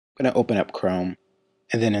I'm going to open up Chrome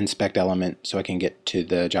and then inspect element so I can get to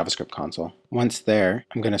the JavaScript console. Once there,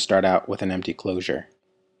 I'm going to start out with an empty closure.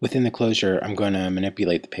 Within the closure, I'm going to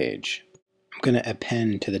manipulate the page. I'm going to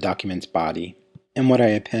append to the document's body. And what I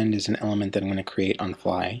append is an element that I'm going to create on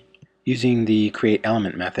fly. Using the create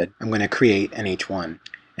element method, I'm going to create an h1.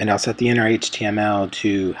 And I'll set the inner HTML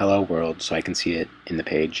to hello world so I can see it in the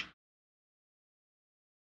page.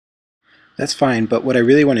 That's fine, but what I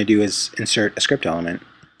really want to do is insert a script element.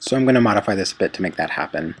 So I'm going to modify this a bit to make that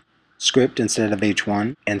happen. Script instead of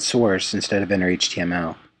h1 and source instead of inner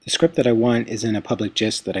HTML. The script that I want is in a public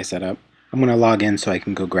gist that I set up. I'm going to log in so I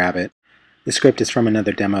can go grab it. The script is from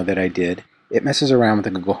another demo that I did. It messes around with the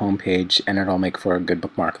Google homepage and it'll make for a good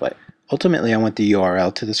bookmarklet. Ultimately I want the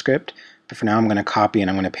URL to the script, but for now I'm going to copy and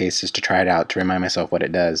I'm going to paste this to try it out to remind myself what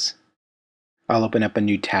it does. I'll open up a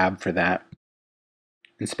new tab for that.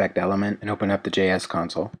 Inspect element and open up the JS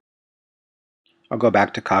console. I'll go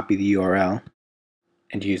back to copy the URL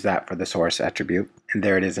and use that for the source attribute, and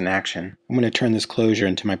there it is in action. I'm going to turn this closure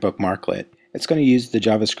into my bookmarklet. It's going to use the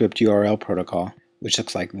JavaScript URL protocol, which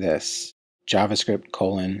looks like this: JavaScript :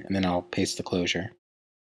 and then I'll paste the closure.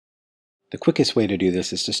 The quickest way to do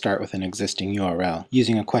this is to start with an existing URL.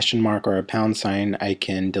 Using a question mark or a pound sign, I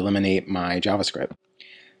can delimitate my JavaScript.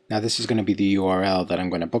 Now this is going to be the URL that I'm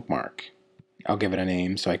going to bookmark. I'll give it a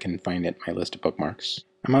name so I can find it in my list of bookmarks.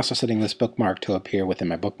 I'm also setting this bookmark to appear within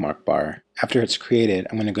my bookmark bar. After it's created,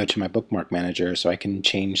 I'm going to go to my bookmark manager so I can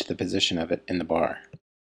change the position of it in the bar.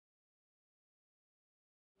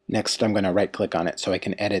 Next, I'm going to right-click on it so I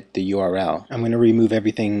can edit the URL. I'm going to remove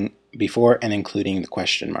everything before and including the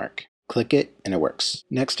question mark. Click it and it works.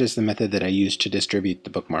 Next is the method that I use to distribute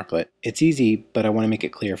the bookmarklet. It's easy, but I want to make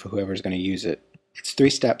it clear for whoever's going to use it. It's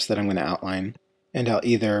 3 steps that I'm going to outline, and I'll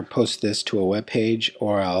either post this to a web page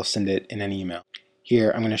or I'll send it in an email.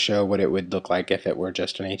 Here I'm going to show what it would look like if it were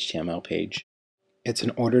just an HTML page. It's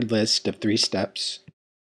an ordered list of 3 steps.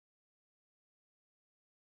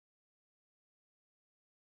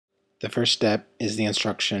 The first step is the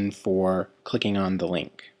instruction for clicking on the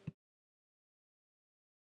link.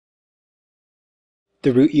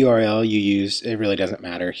 The root URL you use, it really doesn't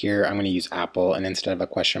matter. Here I'm going to use Apple, and instead of a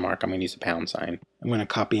question mark I'm going to use a pound sign. I'm going to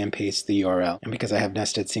copy and paste the URL, and because I have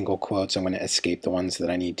nested single quotes I'm going to escape the ones that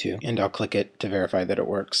I need to, and I'll click it to verify that it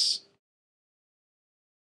works.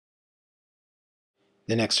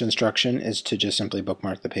 The next instruction is to just simply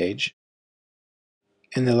bookmark the page.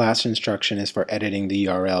 And the last instruction is for editing the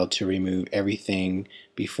URL to remove everything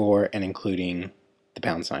before and including the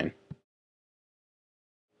pound sign.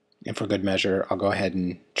 And for good measure, I'll go ahead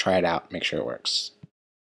and try it out, make sure it works.